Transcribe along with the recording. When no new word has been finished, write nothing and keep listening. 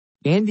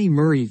Andy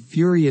Murray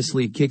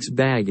furiously kicks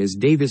bag as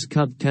Davis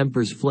Cup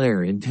tempers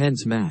flair in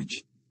tense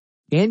match.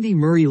 Andy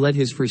Murray let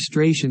his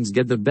frustrations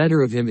get the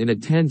better of him in a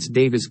tense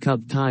Davis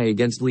Cup tie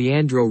against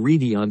Leandro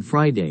Riedi on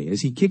Friday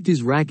as he kicked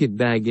his racket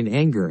bag in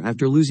anger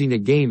after losing a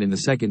game in the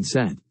second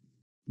set.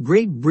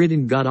 Great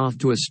Britain got off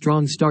to a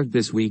strong start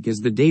this week as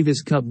the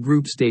Davis Cup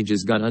group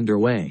stages got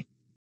underway.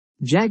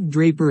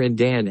 Draper and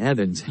Dan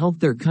Evans helped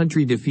their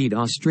country defeat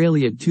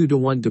Australia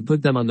 2-1 to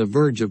put them on the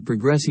verge of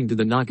progressing to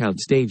the knockout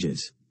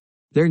stages.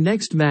 Their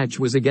next match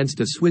was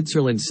against a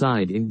Switzerland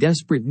side in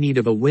desperate need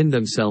of a win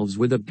themselves,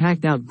 with a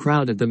packed-out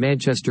crowd at the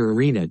Manchester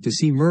Arena to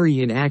see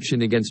Murray in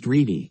action against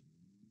Riedi.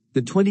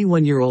 The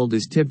 21-year-old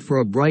is tipped for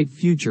a bright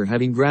future,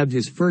 having grabbed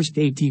his first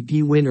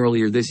ATP win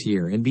earlier this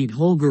year and beat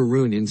Holger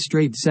Rune in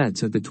straight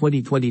sets at the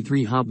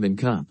 2023 Hopman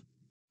Cup.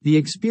 The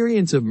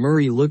experience of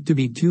Murray looked to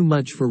be too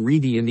much for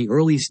Riedi in the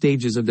early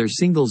stages of their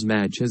singles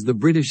match as the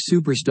British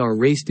superstar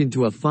raced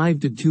into a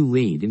 5-2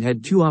 lead and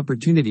had two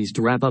opportunities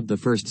to wrap up the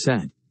first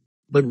set.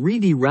 But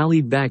Riedi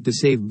rallied back to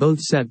save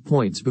both set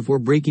points before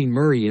breaking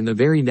Murray in the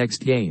very next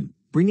game,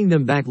 bringing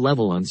them back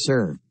level on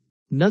serve.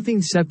 Nothing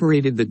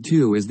separated the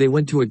two as they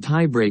went to a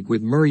tiebreak,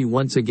 with Murray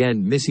once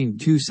again missing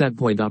two set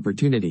point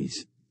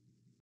opportunities.